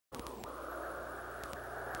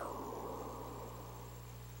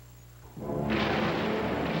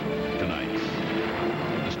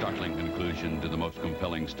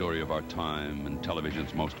story of our time and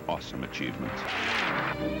television's most awesome achievements.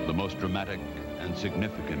 The most dramatic and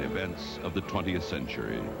significant events of the 20th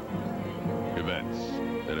century. Events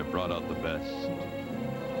that have brought out the best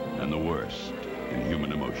and the worst in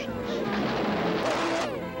human emotions.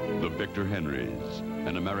 The Victor Henrys,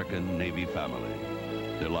 an American Navy family.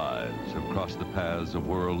 Their lives have crossed the paths of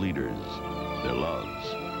world leaders. Their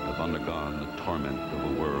loves have undergone the torment of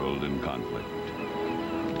a world in conflict.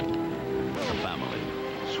 A family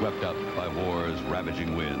swept up by war's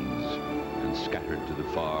ravaging winds and scattered to the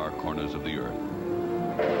far corners of the earth.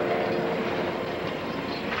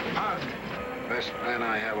 Pug, best man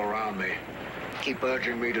I have around me. Keep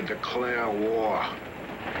urging me to declare war.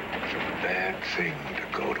 It's a bad thing to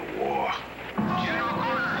go to war. General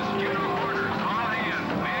quarters, general quarters, all hands,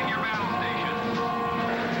 man your battle stations.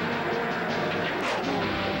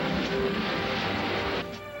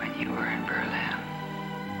 When you were in Berlin,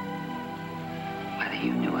 whether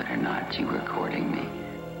you knew it or not, you were courting me.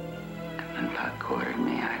 And when Puck courted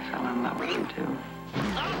me, I fell in love with him too.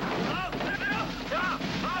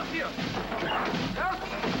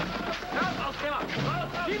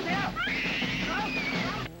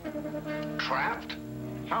 Trapped?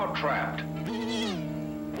 How trapped? Give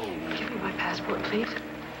me my passport, please.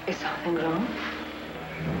 Is something wrong?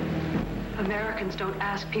 Americans don't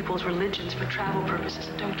ask people's religions for travel purposes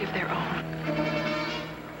and don't give their own.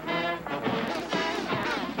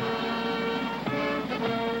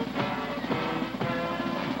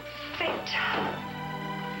 Fate.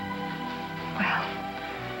 Well,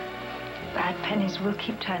 bad pennies will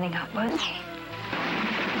keep turning up, won't they?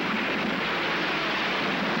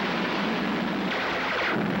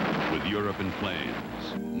 With Europe in flames,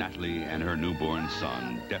 Natalie and her newborn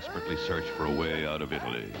son desperately search for a way out of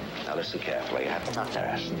Italy. Now listen carefully. I have not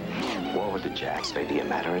asked. War with the Jacks may be a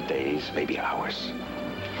matter of days, maybe hours.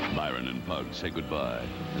 Byron and Pug say goodbye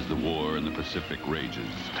as the war in the Pacific rages.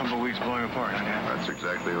 Tumbleweed's blowing apart, huh? That's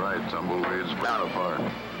exactly right. Tumbleweed's blown apart.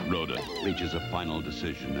 Rhoda reaches a final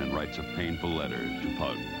decision and writes a painful letter to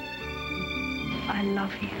Pug. I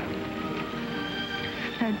love you.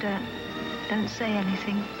 No, don't say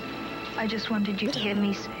anything. I just wanted you to hear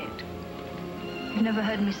me say it. You've never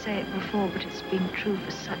heard me say it before, but it's been true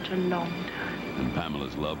for such a long time. And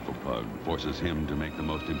Pamela's love for Pug forces him to make the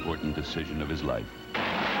most important decision of his life.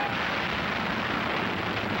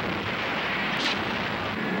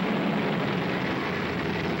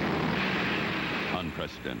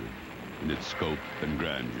 Unprecedented in its scope and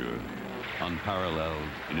grandeur, unparalleled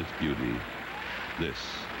in its beauty, this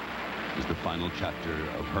is the final chapter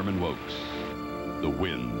of Herman Wouk's The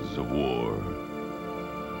Winds of War.